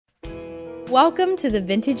Welcome to the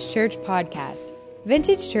Vintage Church podcast.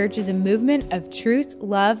 Vintage Church is a movement of truth,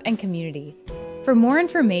 love, and community. For more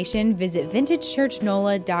information, visit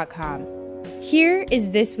vintagechurchnola.com. Here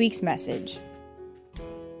is this week's message.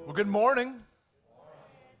 Well, good morning.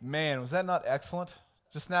 Man, was that not excellent?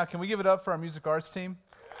 Just now, can we give it up for our music arts team?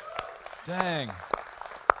 Dang.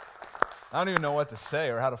 I don't even know what to say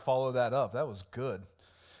or how to follow that up. That was good.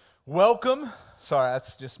 Welcome. Sorry,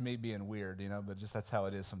 that's just me being weird, but just that's how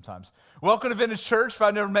it is sometimes. Welcome to Vintage Church. If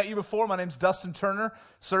I've never met you before, my name's Dustin Turner,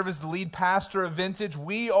 serve as the lead pastor of Vintage.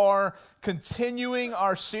 We are continuing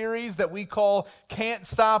our series that we call Can't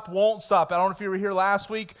Stop, Won't Stop. I don't know if you were here last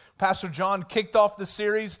week. Pastor John kicked off the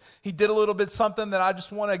series. He did a little bit something that I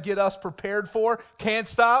just want to get us prepared for. Can't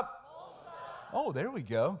stop. Won't stop. Oh, there we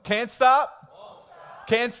go. Can't stop. Won't stop.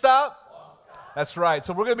 Can't stop. That's right.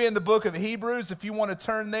 So we're going to be in the book of Hebrews. If you want to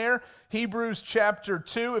turn there, Hebrews chapter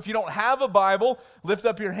 2. If you don't have a Bible, lift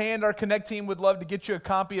up your hand. Our Connect team would love to get you a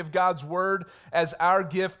copy of God's Word as our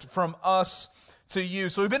gift from us to you.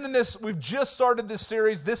 So we've just started this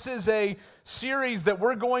series. This is a series that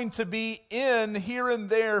we're going to be in here and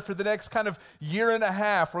there for the next kind of year and a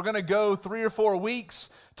half. We're going to go 3 or 4 weeks,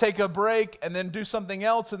 take a break, and then do something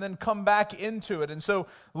else, and then come back into it. And so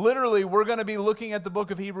literally, we're going to be looking at the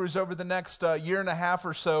book of Hebrews over the next year and a half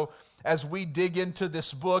or so as we dig into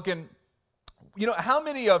this book. And how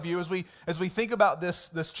many of you, as we think about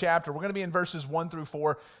this chapter, we're going to be in verses 1 through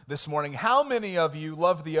 4 this morning. How many of you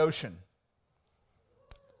love the ocean?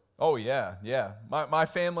 Oh, yeah. My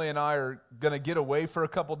family and I are going to get away for a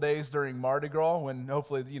couple days during Mardi Gras when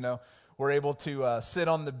hopefully, we're able to sit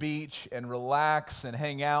on the beach and relax and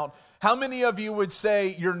hang out. How many of you would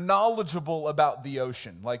say you're knowledgeable about the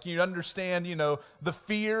ocean? Like you understand, the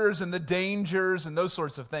fears and the dangers and those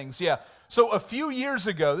sorts of things. Yeah. So a few years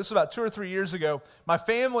ago, this was about 2 or 3 years ago, my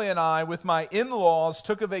family and I, with my in-laws,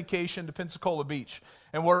 took a vacation to Pensacola Beach.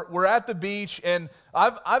 And we're at the beach, and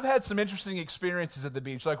I've had some interesting experiences at the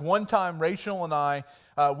beach. Like one time, Rachel and I,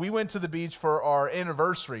 we went to the beach for our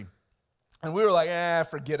anniversary. And we were like,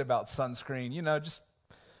 forget about sunscreen.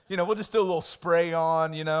 We'll just do a little spray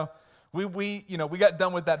on, We got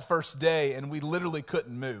done with that first day, and we literally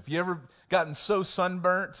couldn't move. You ever gotten so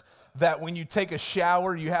sunburnt that when you take a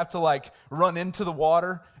shower, you have to run into the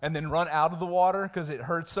water and then run out of the water because it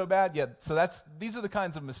hurts so bad? Yeah, so these are the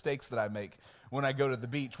kinds of mistakes that I make when I go to the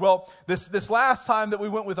beach. Well, this last time that we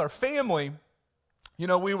went with our family,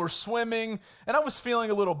 we were swimming, and I was feeling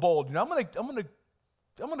a little bold. I'm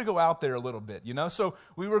gonna go out there a little bit, So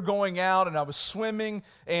we were going out, and I was swimming,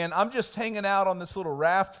 and I'm just hanging out on this little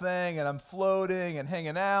raft thing, and I'm floating and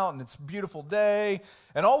hanging out, and it's a beautiful day.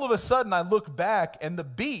 And all of a sudden, I look back, and the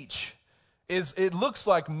beach it looks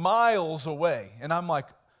like miles away. And I'm like,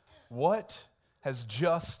 what has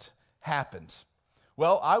just happened?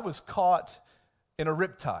 Well, I was caught in a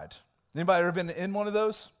riptide. Anybody ever been in one of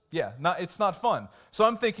those? Yeah, it's not fun. So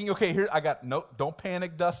I'm thinking, okay, don't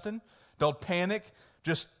panic, Dustin. Don't panic.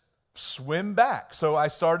 Just swim back. So I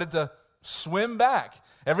started to swim back.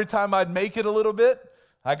 Every time I'd make it a little bit,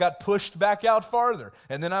 I got pushed back out farther.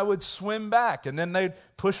 And then I would swim back, and then they'd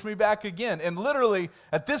push me back again. And literally,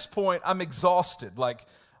 at this point, I'm exhausted.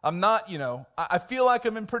 I'm not, I feel like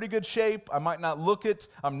I'm in pretty good shape. I might not look it.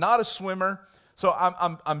 I'm not a swimmer. So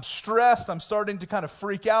I'm stressed. I'm starting to kind of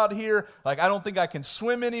freak out here. I don't think I can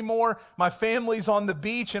swim anymore. My family's on the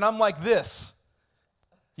beach, and I'm like this.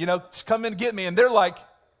 Come and get me. And they're like,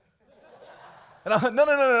 and I'm, no,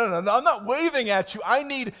 I'm not waving at you. I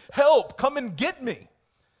need help. Come and get me.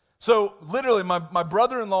 So literally, my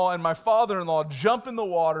brother-in-law and my father-in-law jump in the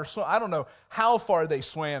water. So I don't know how far they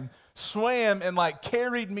swam and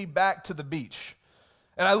carried me back to the beach.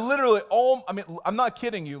 And I literally, I'm not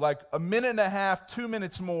kidding you, a minute and a half, 2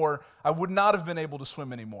 minutes more, I would not have been able to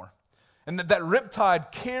swim anymore. And that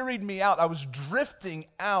riptide carried me out. I was drifting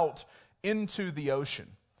out into the ocean.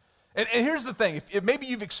 And here's the thing, if maybe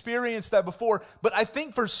you've experienced that before, but I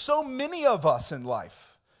think for so many of us in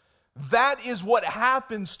life, that is what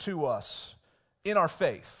happens to us in our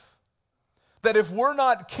faith. That if we're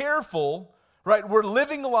not careful, right, we're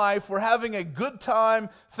living life, we're having a good time,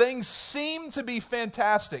 things seem to be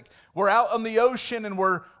fantastic. We're out on the ocean and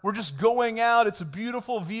we're just going out, it's a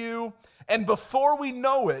beautiful view, and before we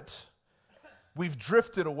know it, we've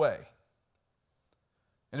drifted away.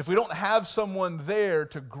 And if we don't have someone there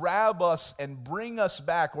to grab us and bring us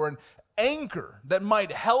back, or an anchor that might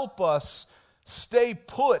help us stay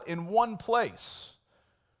put in one place,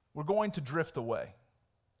 we're going to drift away.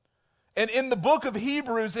 And in the book of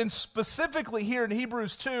Hebrews, and specifically here in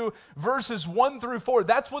Hebrews 2, verses 1 through 4,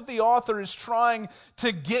 that's what the author is trying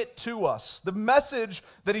to get to us. The message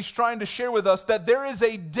that he's trying to share with us, that there is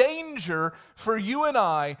a danger for you and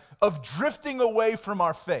I of drifting away from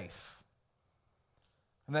our faith.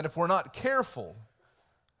 And that if we're not careful,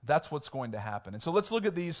 that's what's going to happen. And so let's look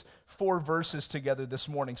at these 4 verses together this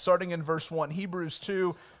morning, starting in verse 1, Hebrews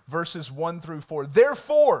 2, verses 1 through 4.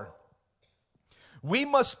 Therefore, we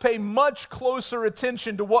must pay much closer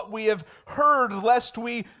attention to what we have heard, lest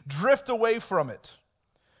we drift away from it.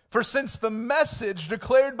 For since the message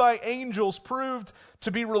declared by angels proved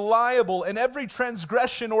to be reliable, and every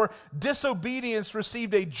transgression or disobedience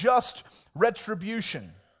received a just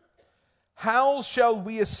retribution, how shall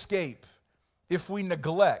we escape if we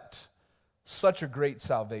neglect such a great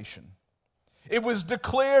salvation? It was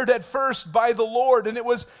declared at first by the Lord, and it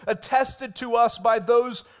was attested to us by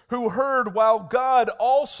those who heard, while God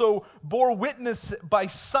also bore witness by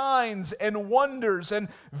signs and wonders and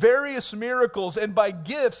various miracles and by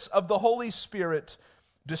gifts of the Holy Spirit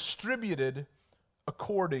distributed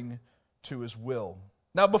according to his will.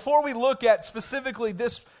 Now, before we look at specifically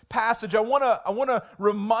this passage, I want to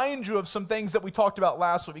remind you of some things that we talked about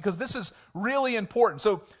last week, because this is really important.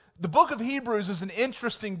 So, the book of Hebrews is an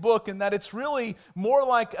interesting book in that it's really more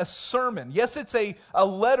like a sermon. Yes, it's a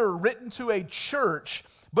letter written to a church,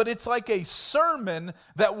 but it's like a sermon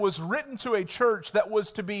that was written to a church that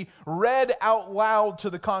was to be read out loud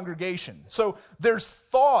to the congregation. So there's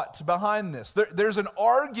thought behind this. There's an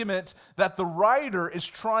argument that the writer is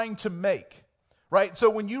trying to make. Right? So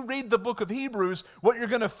when you read the book of Hebrews, what you're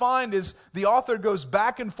going to find is the author goes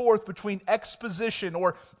back and forth between exposition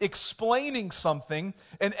or explaining something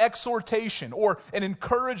and exhortation or an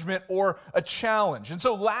encouragement or a challenge. And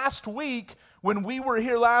so last week, when we were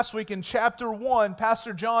here last week in chapter 1,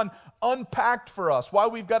 Pastor John unpacked for us why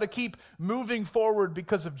we've got to keep moving forward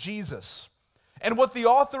because of Jesus. And what the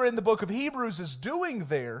author in the book of Hebrews is doing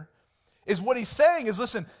there is what he's saying is,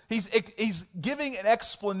 listen, he's giving an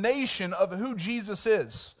explanation of who Jesus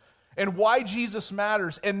is and why Jesus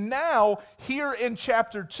matters. And now, here in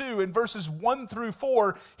chapter 2, in verses 1 through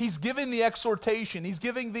 4, he's giving the exhortation, he's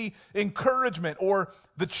giving the encouragement or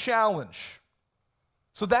the challenge.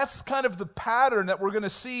 So that's kind of the pattern that we're going to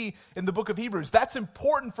see in the book of Hebrews. That's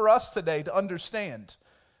important for us today to understand,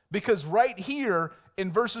 because right here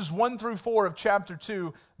in verses 1 through 4 of chapter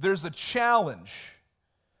 2, there's a challenge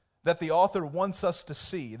that the author wants us to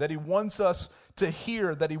see, that he wants us to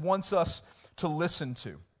hear, that he wants us to listen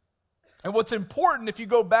to. And what's important, if you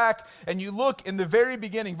go back and you look in the very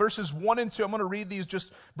beginning, verses 1 and 2, I'm going to read these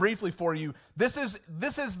just briefly for you. This is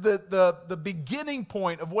the beginning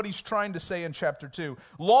point of what he's trying to say in chapter 2.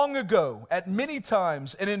 Long ago, at many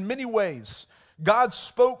times and in many ways, God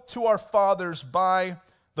spoke to our fathers by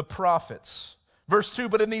the prophets. Verse 2,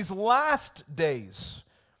 but in these last days,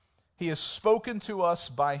 he has spoken to us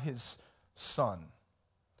by his Son.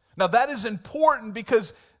 Now that is important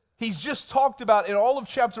because he's just talked about in all of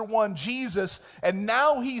chapter 1, Jesus, and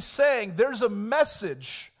now he's saying there's a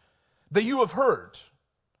message that you have heard.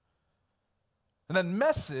 And that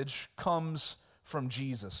message comes from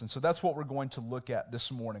Jesus. And so that's what we're going to look at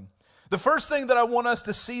this morning. The first thing that I want us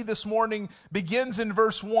to see this morning begins in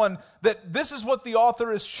verse 1, that this is what the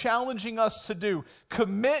author is challenging us to do.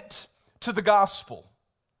 Commit to the gospel.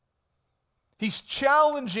 He's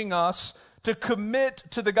challenging us to commit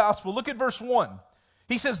to the gospel. Look at verse 1.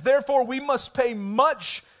 He says, therefore, we must pay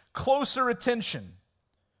much closer attention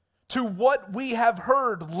to what we have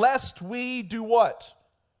heard, lest we do what?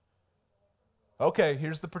 Okay,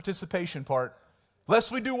 here's the participation part.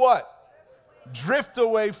 Lest we do what? Drift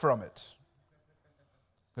away from it.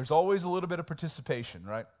 There's always a little bit of participation,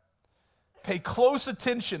 right? Pay close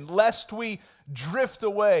attention lest we drift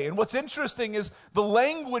away. And what's interesting is the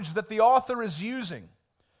language that the author is using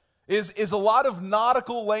is a lot of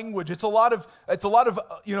nautical language. It's a lot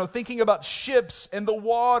of thinking about ships and the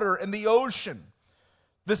water and the ocean.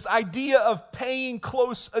 This idea of paying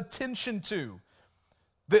close attention to.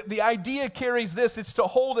 The idea carries this: it's to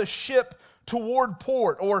hold a ship toward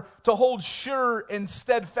port or to hold sure and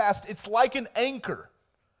steadfast. It's like an anchor.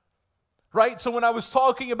 Right? So when I was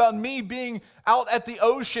talking about me being out at the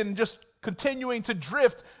ocean, just continuing to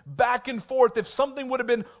drift back and forth, if something would have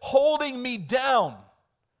been holding me down,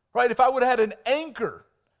 right? If I would have had an anchor,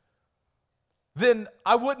 then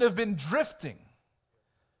I wouldn't have been drifting.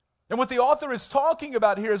 And what the author is talking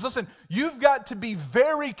about here is, listen, you've got to be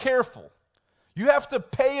very careful. You have to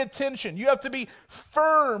pay attention. You have to be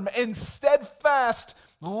firm and steadfast,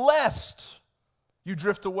 lest you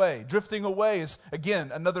drift away. Drifting away is,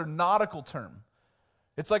 again, another nautical term.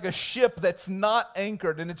 It's like a ship that's not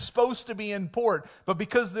anchored, and it's supposed to be in port, but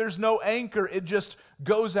because there's no anchor, it just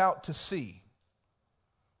goes out to sea.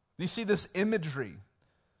 You see this imagery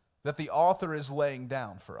that the author is laying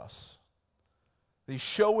down for us. He's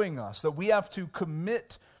showing us that we have to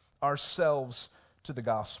commit ourselves to the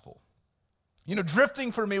gospel. You know,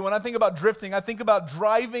 drifting for me, when I think about drifting, I think about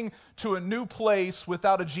driving to a new place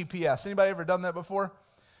without a GPS. Anybody ever done that before?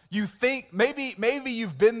 You think, maybe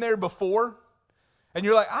you've been there before, and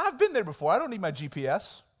you're like, I've been there before, I don't need my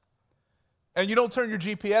GPS. And you don't turn your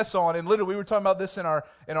GPS on, and literally we were talking about this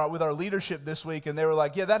with our leadership this week, and they were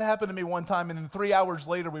like, yeah, that happened to me one time, and then 3 hours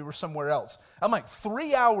later we were somewhere else. I'm like,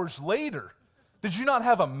 3 hours later? Did you not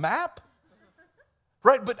have a map?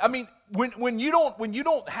 Right, but I mean, when you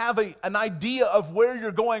don't have an idea of where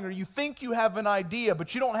you're going, or you think you have an idea,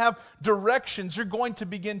 but you don't have directions, you're going to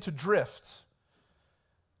begin to drift.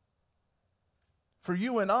 For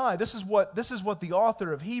you and I, this is what the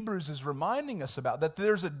author of Hebrews is reminding us about, that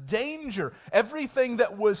there's a danger. Everything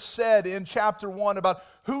that was said in chapter 1 about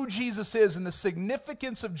who Jesus is and the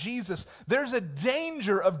significance of Jesus, there's a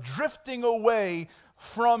danger of drifting away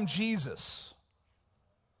from Jesus.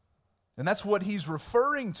 And that's what he's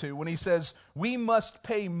referring to when he says we must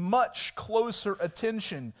pay much closer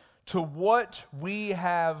attention to what we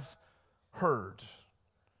have heard.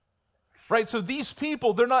 Right, so these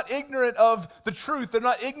people, they're not ignorant of the truth. They're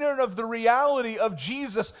not ignorant of the reality of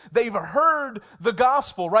Jesus. They've heard the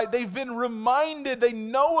gospel, right? They've been reminded. They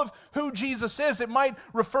know of who Jesus is. It might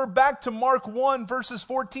refer back to Mark 1, verses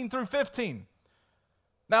 14 through 15.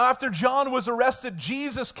 Now, after John was arrested,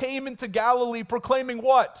 Jesus came into Galilee proclaiming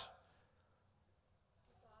what?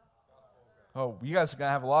 Oh, you guys are going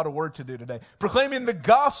to have a lot of work to do today. Proclaiming the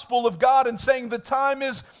gospel of God and saying the time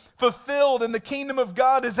is fulfilled and the kingdom of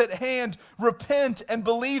God is at hand. Repent and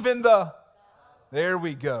believe in the... There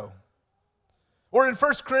we go. Or in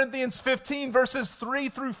 1 Corinthians 15, verses 3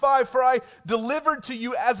 through 5, for I delivered to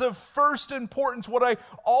you as of first importance what I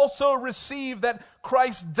also received, that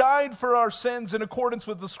Christ died for our sins in accordance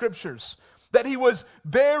with the Scriptures, that he was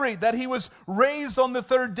buried, that he was raised on the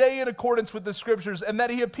third day in accordance with the Scriptures, and that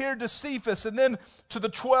he appeared to Cephas and then to the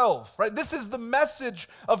 12. Right? This is the message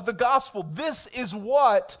of the gospel. This is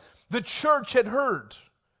what the church had heard.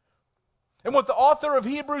 And what the author of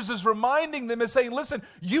Hebrews is reminding them is saying, listen,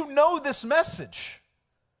 you know this message.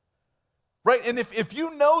 Right? And if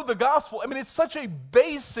you know the gospel, I mean, it's such a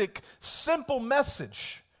basic, simple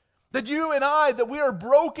message. That you and I, that we are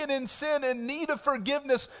broken in sin and need of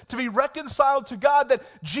forgiveness to be reconciled to God. That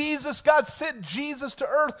God sent Jesus to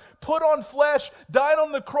earth, put on flesh, died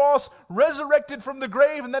on the cross, resurrected from the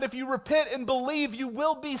grave, and that if you repent and believe, you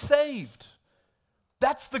will be saved.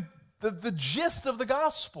 That's the gist of the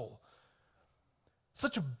gospel.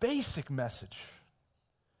 Such a basic message.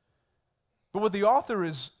 But what the author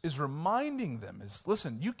is reminding them is,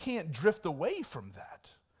 listen, you can't drift away from that.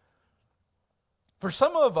 For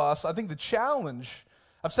some of us, I think the challenge,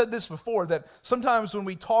 I've said this before, that sometimes when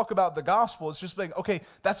we talk about the gospel, it's just like, okay,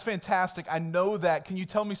 that's fantastic, I know that, can you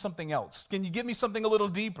tell me something else? Can you give me something a little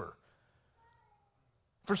deeper?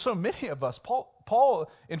 For so many of us,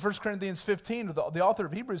 Paul in 1 Corinthians 15, the author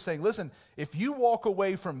of Hebrews is saying, listen, if you walk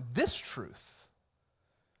away from this truth,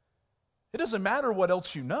 it doesn't matter what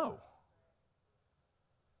else you know.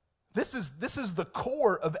 This is the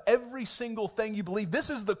core of every single thing you believe. This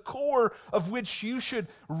is the core of which you should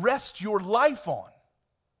rest your life on.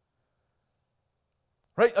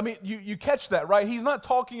 Right? I mean, you catch that, right? He's not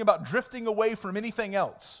talking about drifting away from anything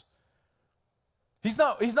else. He's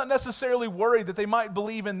not necessarily worried that they might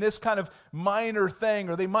believe in this kind of minor thing,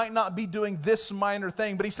 or they might not be doing this minor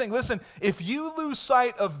thing. But he's saying, listen, if you lose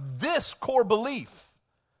sight of this core belief,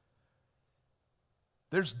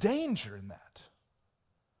 there's danger in that.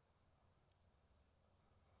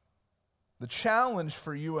 The challenge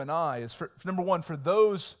for you and I is, number one, for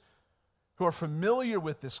those who are familiar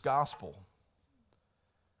with this gospel,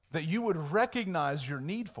 that you would recognize your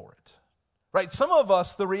need for it. Right? Some of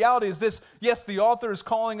us, the reality is this: yes, the author is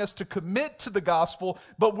calling us to commit to the gospel,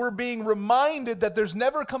 but we're being reminded that there's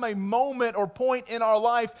never come a moment or point in our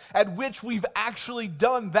life at which we've actually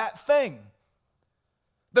done that thing.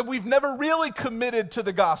 That we've never really committed to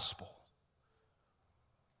the gospel.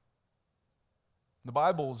 The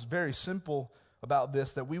Bible is very simple about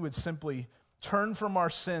this, that we would simply turn from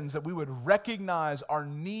our sins, that we would recognize our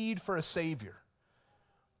need for a Savior.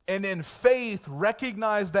 And in faith,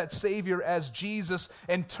 recognize that Savior as Jesus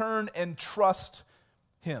and turn and trust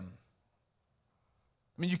Him.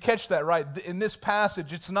 I mean, you catch that, right? In this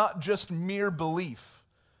passage, it's not just mere belief.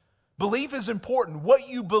 Belief is important. What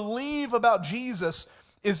you believe about Jesus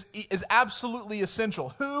is absolutely essential.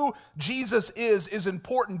 Who Jesus is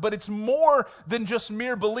important, but it's more than just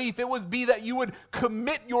mere belief. It would be that you would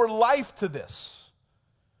commit your life to this.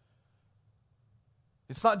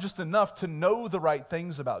 It's not just enough to know the right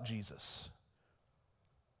things about Jesus,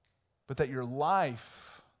 but that your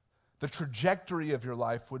life, the trajectory of your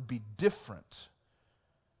life would be different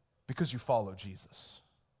because you follow Jesus.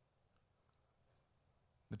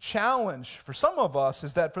 The challenge for some of us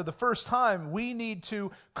is that for the first time, we need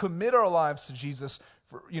to commit our lives to Jesus,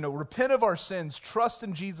 repent of our sins, trust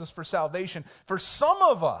in Jesus for salvation. For some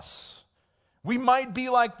of us, we might be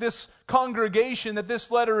like this congregation that this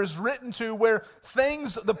letter is written to, where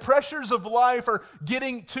the pressures of life are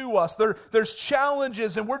getting to us. There's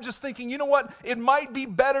challenges, and we're just thinking, you know what? It might be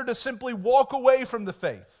better to simply walk away from the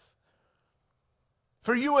faith.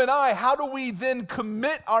 For you and I, how do we then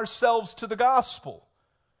commit ourselves to the gospel?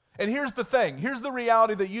 And here's the thing. Here's the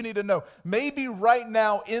reality that you need to know. Maybe right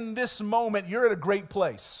now, in this moment, you're at a great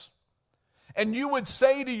place. And you would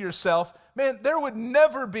say to yourself, man, there would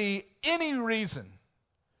never be any reason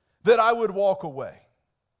that I would walk away.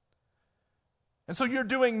 And so you're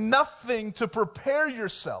doing nothing to prepare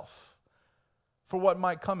yourself for what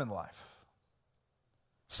might come in life.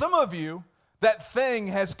 Some of you, that thing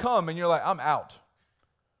has come and you're like, I'm out.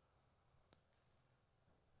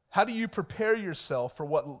 How do you prepare yourself for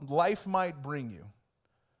what life might bring you?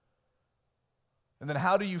 And then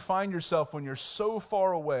how do you find yourself when you're so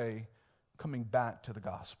far away coming back to the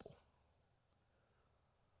gospel?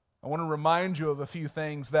 I want to remind you of a few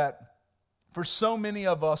things that for so many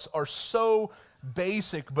of us are so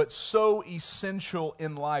basic but so essential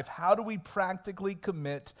in life. How do we practically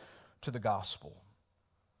commit to the gospel?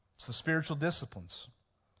 It's the spiritual disciplines.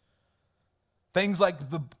 Things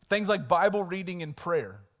like Bible reading and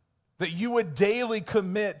prayer. That you would daily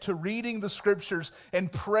commit to reading the scriptures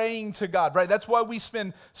and praying to God, right? That's why we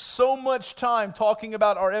spend so much time talking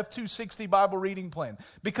about our F260 Bible reading plan.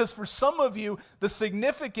 Because for some of you,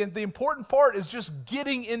 the important part is just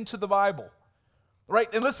getting into the Bible, right?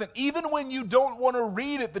 And listen, even when you don't want to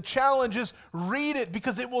read it, the challenge is read it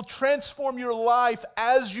because it will transform your life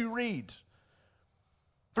as you read.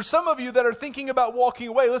 For some of you that are thinking about walking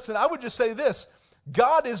away, listen, I would just say this.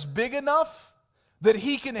 God is big enough that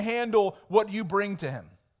He can handle what you bring to Him.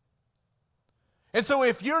 And so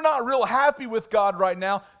if you're not real happy with God right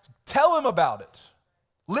now, tell Him about it.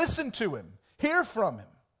 Listen to Him. Hear from Him.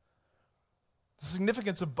 The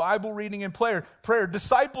significance of Bible reading and prayer,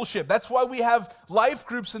 discipleship. That's why we have life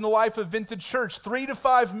groups in the life of Vintage Church. 3 to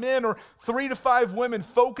 5 men or 3 to 5 women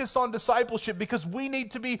focused on discipleship because we need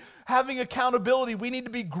to be having accountability. We need to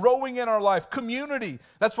be growing in our life. Community.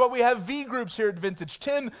 That's why we have V groups here at Vintage.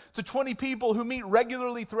 10 to 20 people who meet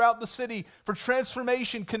regularly throughout the city for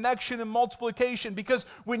transformation, connection, and multiplication. Because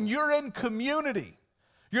when you're in community,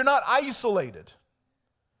 you're not isolated.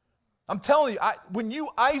 I'm telling you, when you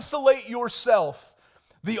isolate yourself,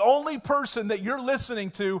 the only person that you're listening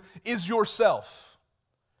to is yourself.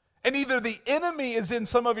 And either the enemy is in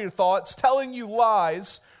some of your thoughts telling you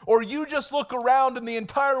lies, or you just look around and the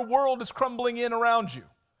entire world is crumbling in around you.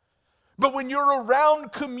 But when you're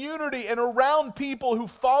around community and around people who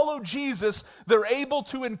follow Jesus, they're able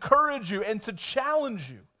to encourage you and to challenge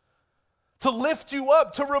you, to lift you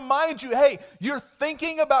up, to remind you, hey, you're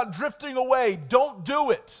thinking about drifting away. Don't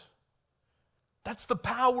do it. That's the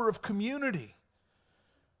power of community.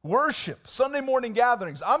 Worship, Sunday morning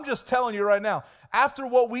gatherings. I'm just telling you right now, after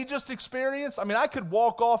what we just experienced, I could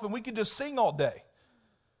walk off and we could just sing all day.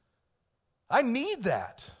 I need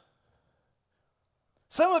that.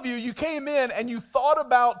 Some of you came in and you're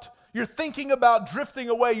thinking about drifting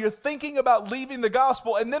away. You're thinking about leaving the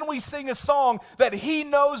gospel. And then we sing a song that He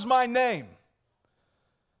knows my name.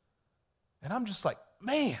 And I'm just like,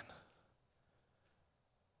 man,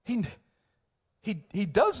 He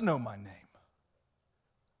does know my name.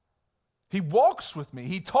 He walks with me.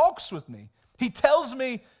 He talks with me. He tells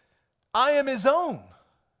me I am His own.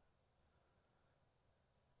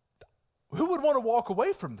 Who would want to walk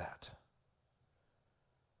away from that?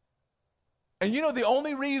 And you know, the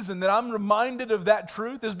only reason that I'm reminded of that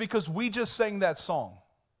truth is because we just sang that song.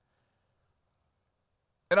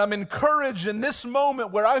 And I'm encouraged in this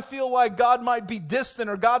moment where I feel like God might be distant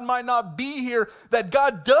or God might not be here, that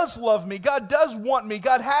God does love me, God does want me,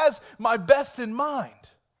 God has my best in mind.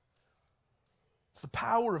 It's the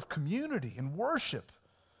power of community and worship,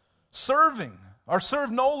 serving, our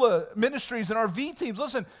Serve NOLA ministries and our V teams.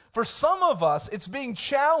 Listen, for some of us, it's being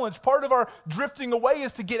challenged. Part of our drifting away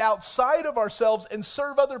is to get outside of ourselves and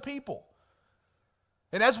serve other people.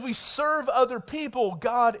 And as we serve other people,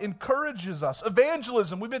 God encourages us.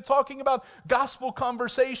 Evangelism, we've been talking about gospel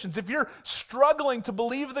conversations. If you're struggling to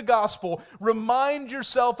believe the gospel, remind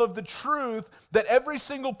yourself of the truth that every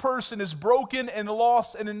single person is broken and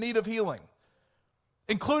lost and in need of healing,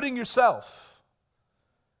 including yourself.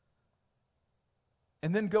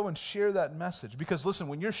 And then go and share that message. Because listen,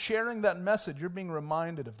 when you're sharing that message, you're being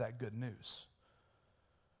reminded of that good news.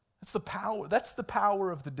 That's the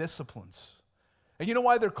power of the disciplines. And you know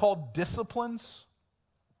why they're called disciplines?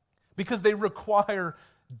 Because they require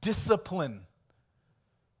discipline.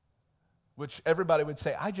 Which everybody would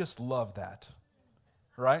say, I just love that.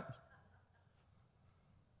 Right?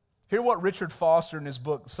 Hear what Richard Foster in his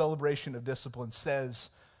book, Celebration of Discipline,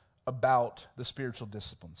 says about the spiritual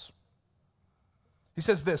disciplines. He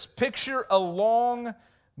says this: picture a long,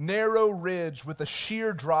 narrow ridge with a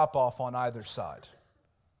sheer drop-off on either side.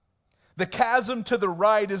 The chasm to the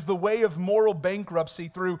right is the way of moral bankruptcy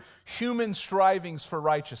through human strivings for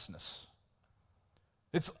righteousness.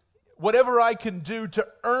 It's whatever I can do to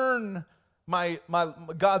earn my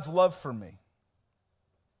God's love for me.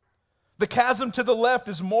 The chasm to the left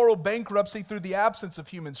is moral bankruptcy through the absence of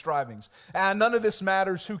human strivings. And none of this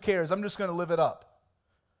matters, who cares? I'm just going to live it up.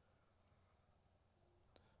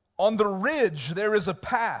 On the ridge, there is a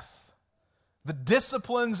path, the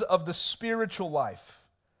disciplines of the spiritual life.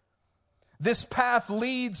 This path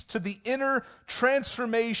leads to the inner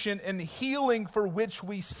transformation and healing for which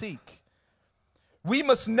we seek. We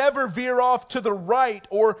must never veer off to the right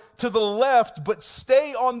or to the left, but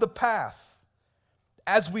stay on the path.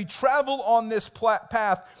 As we travel on this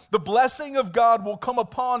path, the blessing of God will come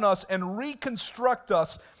upon us and reconstruct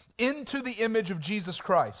us into the image of Jesus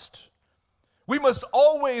Christ. We must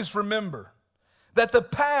always remember that the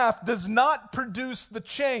path does not produce the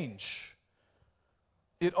change.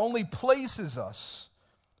 It only places us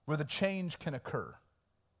where the change can occur.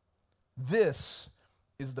 This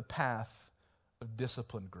is the path of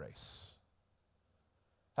disciplined grace.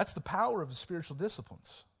 That's the power of the spiritual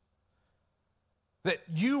disciplines. That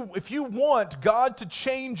if you want God to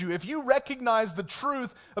change you, if you recognize the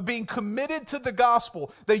truth of being committed to the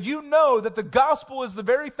gospel, that you know that the gospel is the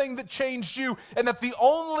very thing that changed you, and that the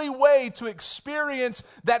only way to experience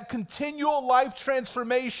that continual life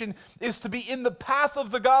transformation is to be in the path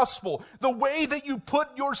of the gospel. The way that you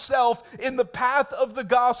put yourself in the path of the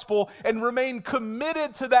gospel and remain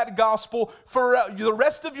committed to that gospel for the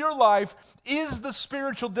rest of your life is the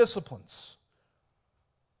spiritual disciplines.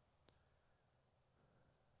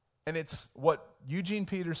 And it's what Eugene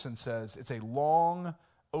Peterson says, it's a long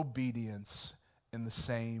obedience in the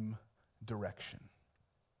same direction.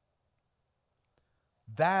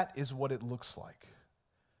 That is what it looks like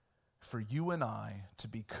for you and I to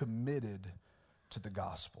be committed to the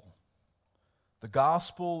gospel. The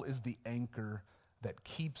gospel is the anchor that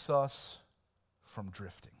keeps us from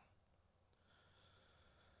drifting.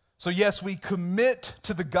 So yes, we commit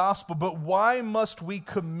to the gospel, but why must we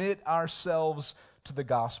commit ourselves to the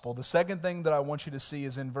gospel? The second thing that I want you to see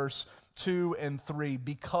is in verse 2 and 3,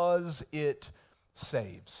 because it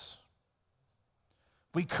saves.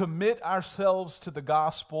 We commit ourselves to the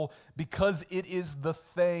gospel because it is the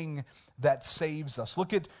thing that saves us.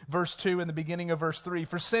 Look at verse 2 and the beginning of verse 3.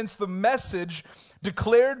 For since the message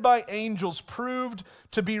declared by angels proved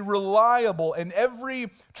to be reliable, and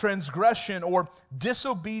every transgression or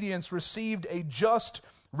disobedience received a just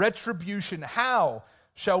retribution, how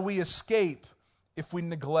shall we escape if we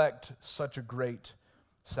neglect such a great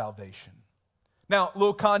salvation? Now, a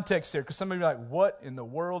little context there, because some of you are like, what in the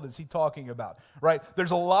world is he talking about? Right?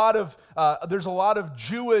 There's a lot of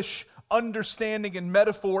Jewish understanding and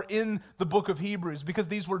metaphor in the book of Hebrews, because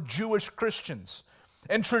these were Jewish Christians.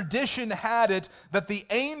 And tradition had it that the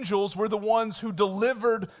angels were the ones who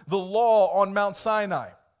delivered the law on Mount Sinai.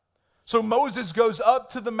 So Moses goes up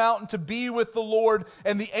to the mountain to be with the Lord,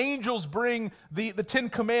 and the angels bring the Ten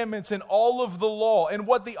Commandments and all of the law. And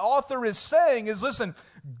what the author is saying is, listen,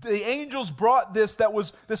 the angels brought this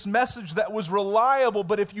message that was reliable,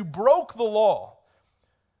 but if you broke the law,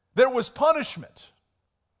 there was punishment.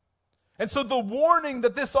 And so the warning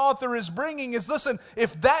that this author is bringing is, listen,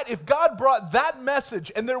 if God brought that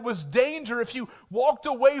message and there was danger, if you walked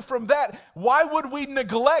away from that, why would we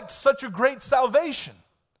neglect such a great salvation?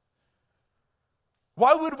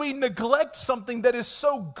 Why would we neglect something that is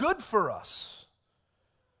so good for us?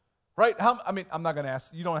 Right? I'm not going to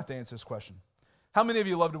ask, you don't have to answer this question. How many of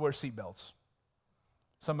you love to wear seatbelts?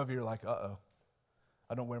 Some of you are like, uh-oh,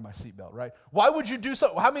 I don't wear my seatbelt, right? Why would you do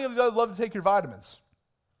so? How many of you love to take your vitamins?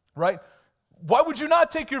 Right? Why would you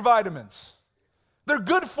not take your vitamins? They're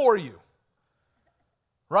good for you.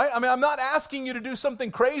 Right? I'm not asking you to do something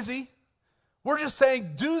crazy. We're just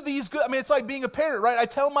saying, do these good. I mean, it's like being a parent, right? I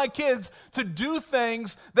tell my kids to do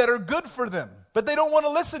things that are good for them, but they don't want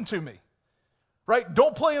to listen to me, right?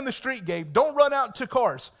 Don't play in the street, Gabe. Don't run out to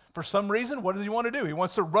cars. For some reason, what does he want to do? He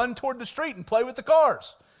wants to run toward the street and play with the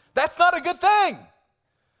cars. That's not a good thing.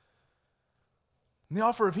 And the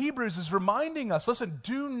author of Hebrews is reminding us, listen,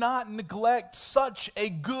 do not neglect such a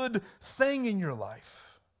good thing in your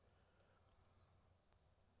life.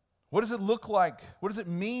 What does it look like? What does it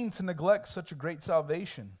mean to neglect such a great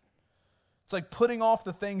salvation? It's like putting off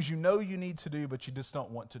the things you know you need to do, but you just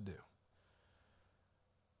don't want to do.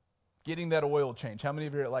 Getting that oil change. How many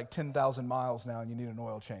of you are at like 10,000 miles now and you need an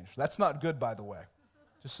oil change? That's not good, by the way,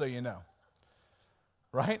 just so you know.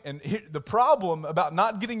 Right? And the problem about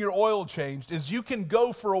not getting your oil changed is you can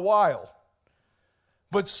go for a while.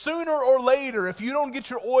 But sooner or later, if you don't get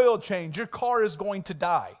your oil changed, your car is going to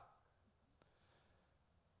die.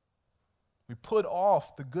 We put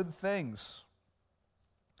off the good things.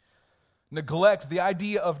 Neglect, the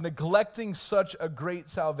idea of neglecting such a great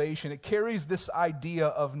salvation, it carries this idea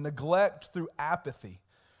of neglect through apathy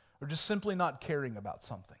or just simply not caring about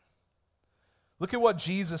something. Look at what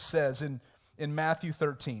Jesus says in Matthew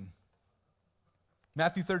 13.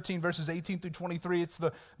 Matthew 13, verses 18 through 23, it's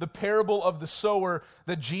the parable of the sower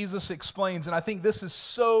that Jesus explains. And I think this is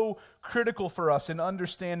so critical for us in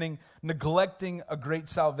understanding neglecting a great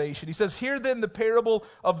salvation. He says, "Hear then the parable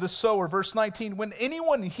of the sower." Verse 19, "When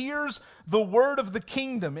anyone hears the word of the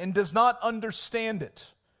kingdom and does not understand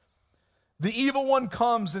it, the evil one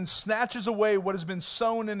comes and snatches away what has been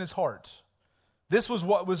sown in his heart. This was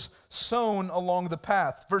what was sown along the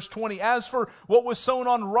path." Verse 20, "As for what was sown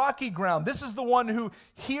on rocky ground, this is the one who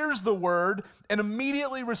hears the word and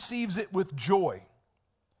immediately receives it with joy.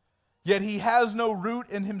 Yet he has no root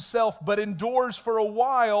in himself, but endures for a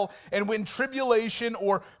while, and when tribulation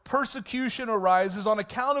or persecution arises on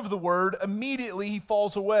account of the word, immediately he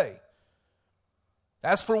falls away.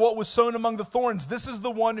 As for what was sown among the thorns, this is the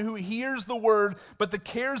one who hears the word, but the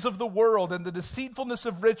cares of the world and the deceitfulness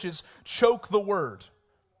of riches choke the word,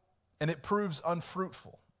 and it proves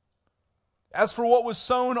unfruitful. As for what was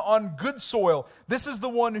sown on good soil, this is the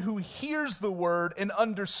one who hears the word and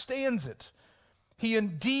understands it. He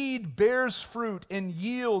indeed bears fruit and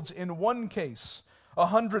yields in one case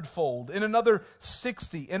 100-fold, in another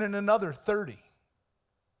 60, and in another 30.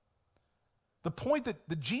 The point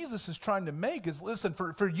that Jesus is trying to make is, listen,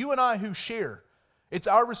 for you and I who share, it's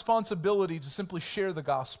our responsibility to simply share the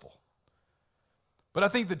gospel. But I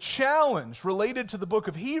think the challenge related to the book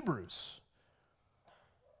of Hebrews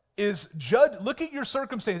is look at your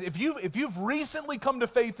circumstances. If you've recently come to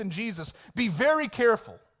faith in Jesus, be very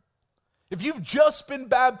careful. If you've just been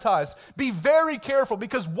baptized, be very careful,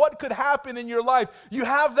 because what could happen in your life? You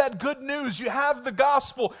have that good news, you have the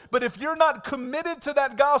gospel, but if you're not committed to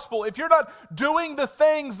that gospel, if you're not doing the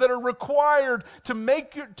things that are required to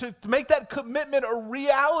make that commitment a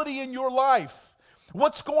reality in your life,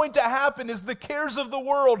 what's going to happen is the cares of the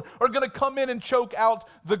world are going to come in and choke out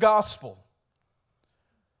the gospel.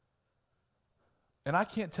 And I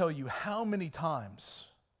can't tell you how many times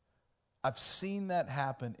I've seen that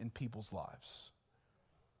happen in people's lives,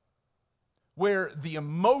 where the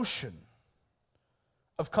emotion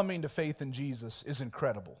of coming to faith in Jesus is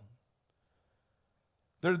incredible.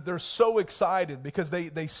 They're so excited because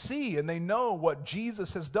they see and they know what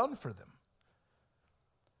Jesus has done for them.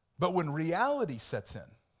 But when reality sets in,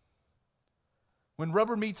 when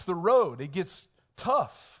rubber meets the road, it gets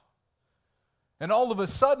tough. And all of a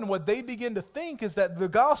sudden, what they begin to think is that the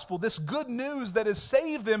gospel, this good news that has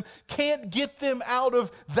saved them, can't get them out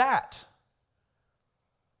of that.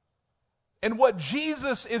 And what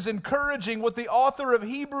Jesus is encouraging, what the author of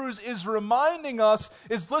Hebrews is reminding us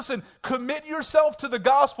is, listen, commit yourself to the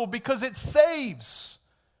gospel because it saves.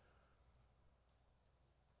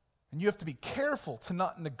 And you have to be careful to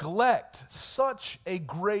not neglect such a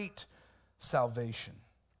great salvation.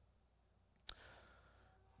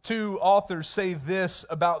 Two authors say this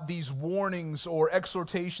about these warnings or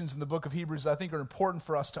exhortations in the book of Hebrews that I think are important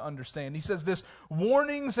for us to understand. He says this: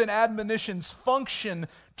 warnings and admonitions function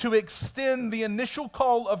to extend the initial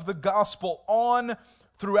call of the gospel on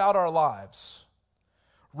throughout our lives,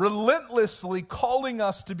 relentlessly calling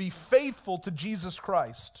us to be faithful to Jesus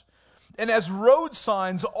Christ, and as road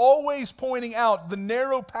signs always pointing out the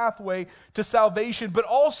narrow pathway to salvation, but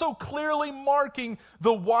also clearly marking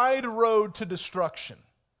the wide road to destruction.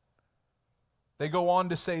 They go on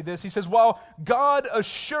to say this. He says, while God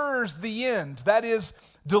assures the end, that is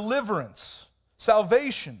deliverance,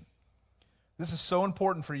 salvation, this is so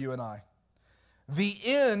important for you and I, the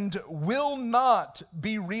end will not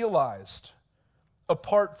be realized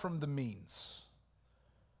apart from the means.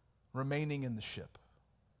 remaining in the ship.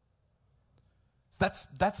 So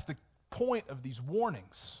that's the point of these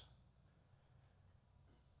warnings,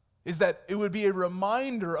 is that it would be a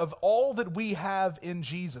reminder of all that we have in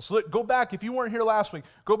Jesus. Look, go back, if you weren't here last week,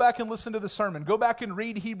 go back and listen to the sermon. Go back and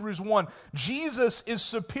read Hebrews 1. Jesus is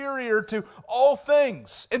superior to all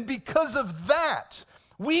things. And because of that,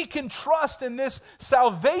 we can trust in this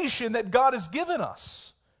salvation that God has given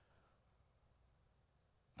us.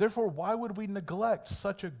 Therefore, why would we neglect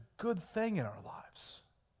such a good thing in our lives?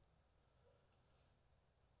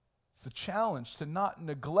 It's the challenge to not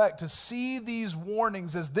neglect, to see these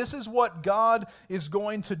warnings as this is what God is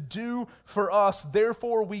going to do for us.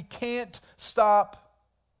 Therefore, we can't stop.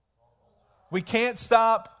 We can't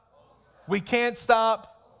stop. We can't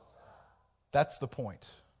stop. That's the point.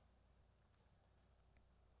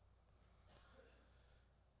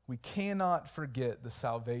 We cannot forget the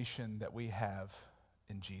salvation that we have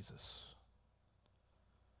in Jesus.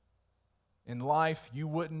 In life, you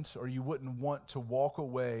wouldn't want to walk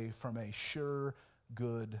away from a sure,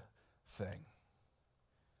 good thing.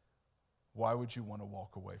 Why would you want to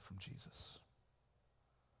walk away from Jesus?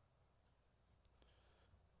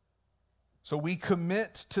 So we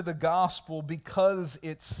commit to the gospel because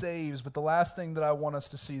it saves. But the last thing that I want us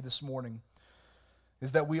to see this morning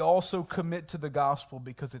is that we also commit to the gospel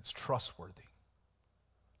because it's trustworthy.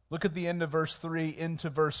 Look at the end of verse 3 into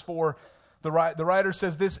verse 4. The writer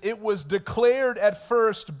says this: "It was declared at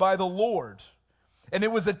first by the Lord, and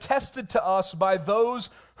it was attested to us by those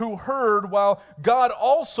who heard, while God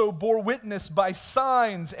also bore witness by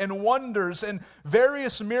signs and wonders and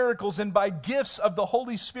various miracles and by gifts of the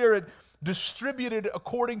Holy Spirit distributed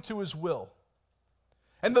according to His will."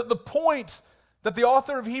 And the point that the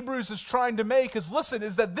author of Hebrews is trying to make is, listen,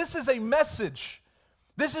 is that this is a message.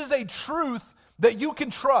 This is a truth that you can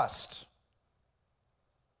trust.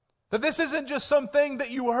 That this isn't just something that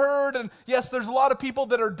you heard, and yes, there's a lot of people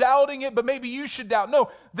that are doubting it, but maybe you should doubt. No,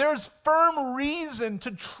 there's firm reason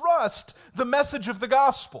to trust the message of the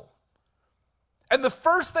gospel. And the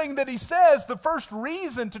first thing that he says, the first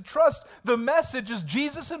reason to trust the message is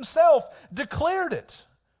Jesus himself declared it.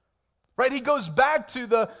 Right? He goes back to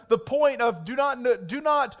the point of do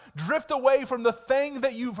not drift away from the thing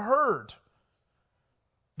that you've heard.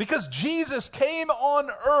 Because Jesus came on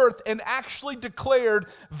earth and actually declared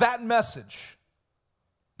that message.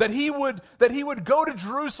 That he would go to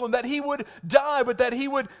Jerusalem, that he would die, but that he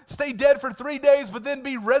would stay dead for 3 days, but then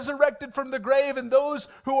be resurrected from the grave, and those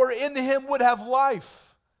who are in him would have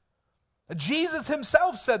life. Jesus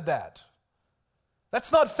himself said that.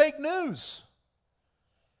 That's not fake news.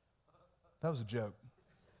 That was a joke.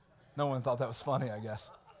 No one thought that was funny, I guess.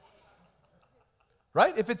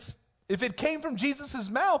 Right? If it came from Jesus'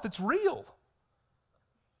 mouth, it's real.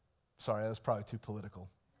 Sorry, that was probably too political.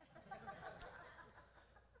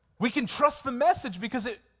 We can trust the message because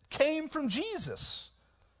it came from Jesus.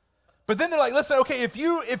 But then they're like, listen, okay, if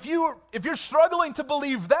you're struggling to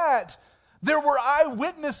believe that, there were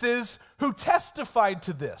eyewitnesses who testified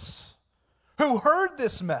to this, who heard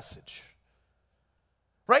this message.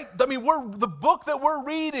 Right? I mean, the book that we're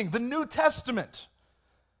reading, the New Testament,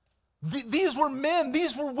 these were men,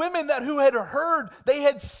 these were women who had heard, they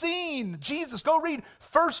had seen Jesus. Go read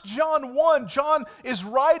 1 John 1. John is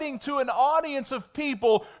writing to an audience of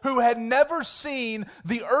people who had never seen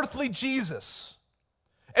the earthly Jesus.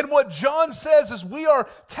 And what John says is we are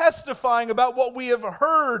testifying about what we have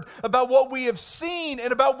heard, about what we have seen,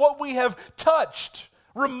 and about what we have touched.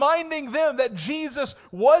 Reminding them that Jesus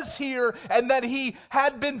was here and that he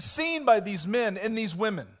had been seen by these men and these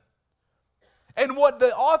women. And what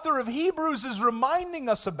the author of Hebrews is reminding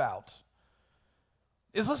us about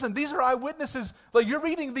is, listen, these are eyewitnesses. Like, you're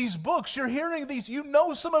reading these books, you're hearing these, you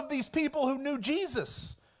know some of these people who knew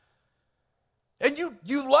Jesus. And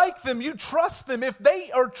you like them, you trust them. If they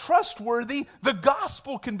are trustworthy, the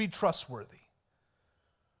gospel can be trustworthy.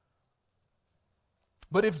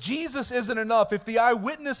 But if Jesus isn't enough, if the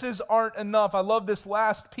eyewitnesses aren't enough, I love this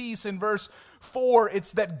last piece in verse 4.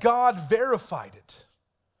 It's that God verified it.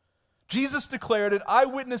 Jesus declared it,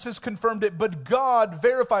 eyewitnesses confirmed it, but God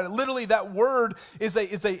verified it. Literally, that word is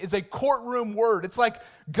a courtroom word. It's like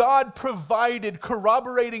God provided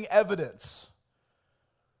corroborating evidence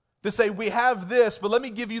to say, we have this, but let me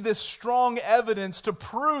give you this strong evidence to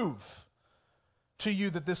prove to you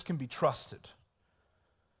that this can be trusted.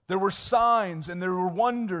 There were signs and there were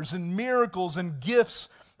wonders and miracles and gifts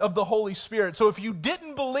of the Holy Spirit. So if you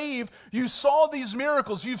didn't believe, you saw these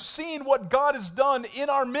miracles, you've seen what God has done in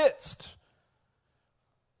our midst.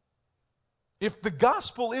 If the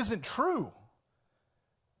gospel isn't true,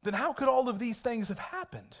 then how could all of these things have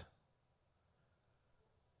happened?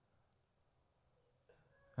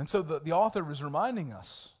 And so the author is reminding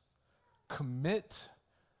us, commit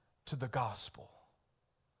to the gospel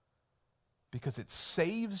because it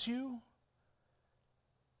saves you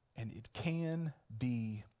and it can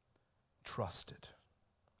be trusted.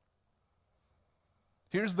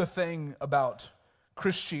 Here's the thing about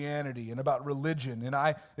Christianity and about religion,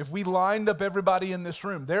 and if we lined up everybody in this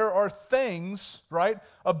room, there are things, right,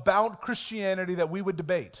 about Christianity that we would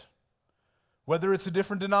debate. Whether it's a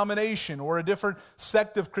different denomination or a different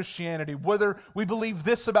sect of Christianity, whether we believe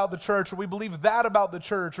this about the church or we believe that about the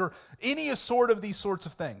church or any sort of these sorts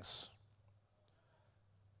of things.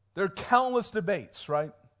 There are countless debates,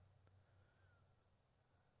 right?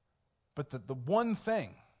 But the one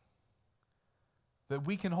thing that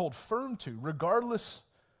we can hold firm to, regardless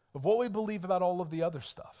of what we believe about all of the other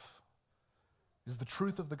stuff, is the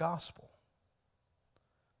truth of the gospel.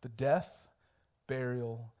 The death,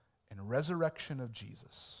 burial, and resurrection of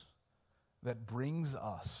Jesus that brings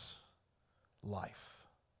us life.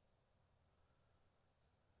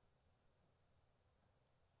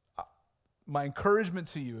 My encouragement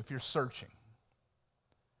to you, if you're searching,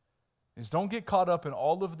 is don't get caught up in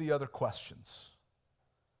all of the other questions.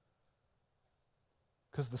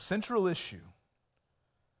 Because the central issue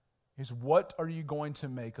is, what are you going to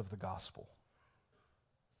make of the gospel?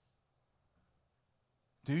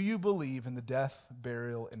 Do you believe in the death,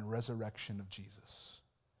 burial, and resurrection of Jesus?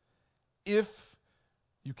 If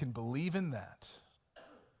you can believe in that,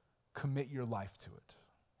 commit your life to it.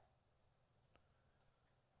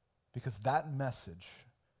 Because that message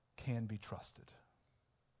can be trusted.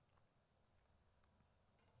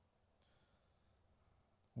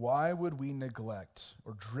 Why would we neglect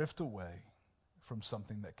or drift away from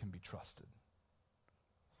something that can be trusted?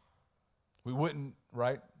 We wouldn't,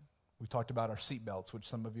 right? We talked about our seatbelts, which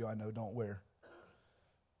some of you I know don't wear.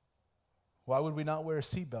 Why would we not wear a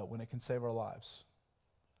seatbelt when it can save our lives?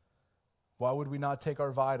 Why would we not take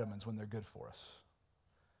our vitamins when they're good for us?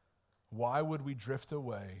 Why would we drift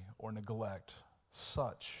away or neglect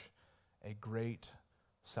such a great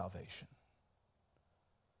salvation?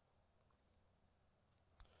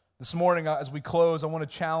 This morning, as we close, I want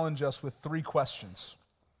to challenge us with 3 questions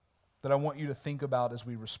that I want you to think about as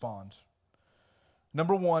we respond.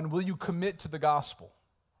 Number 1, will you commit to the gospel?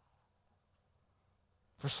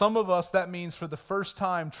 For some of us, that means for the first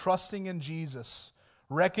time trusting in Jesus,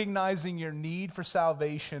 recognizing your need for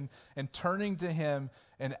salvation, and turning to Him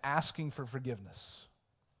and asking for forgiveness.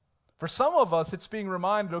 For some of us, it's being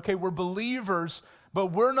reminded, okay, we're believers, but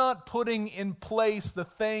we're not putting in place the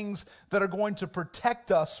things that are going to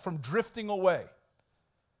protect us from drifting away.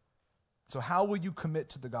 So how will you commit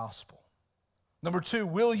to the gospel? Number 2,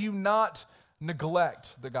 will you not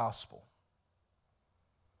neglect the gospel?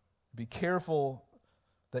 Be careful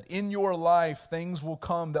that in your life things will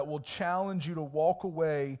come that will challenge you to walk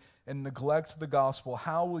away and neglect the gospel.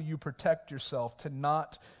 How will you protect yourself to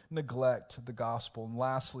not neglect the gospel? And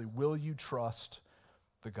lastly, will you trust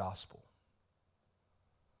the gospel?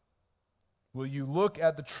 Will you look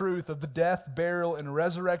at the truth of the death, burial, and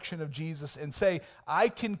resurrection of Jesus and say, I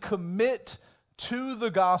can commit to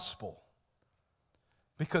the gospel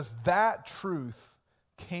because that truth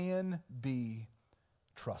can be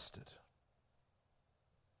trusted?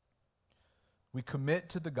 We commit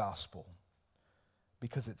to the gospel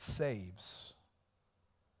because it saves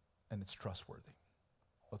and it's trustworthy.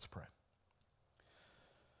 Let's pray.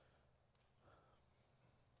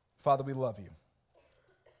 Father, we love you.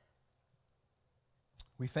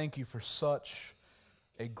 We thank you for such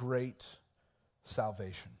a great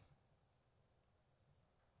salvation.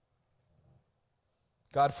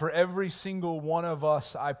 God, for every single one of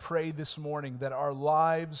us, I pray this morning that our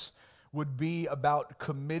lives would be about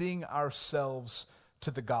committing ourselves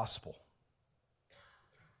to the gospel.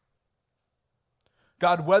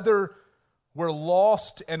 God, whether we're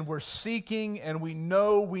lost and we're seeking and we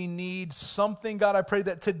know we need something, God, I pray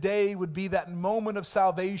that today would be that moment of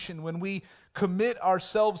salvation when we commit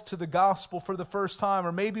ourselves to the gospel for the first time.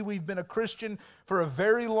 Or maybe we've been a Christian for a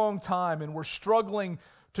very long time and we're struggling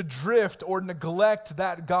to drift or neglect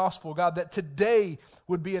that gospel. God, that today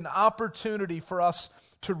would be an opportunity for us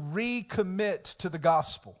to recommit to the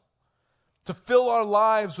gospel, to fill our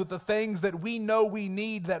lives with the things that we know we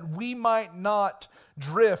need, that we might not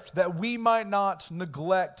drift, that we might not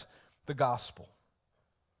neglect the gospel.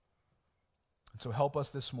 And so help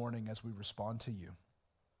us this morning as we respond to you.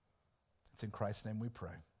 It's in Christ's name we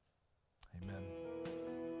pray. Amen.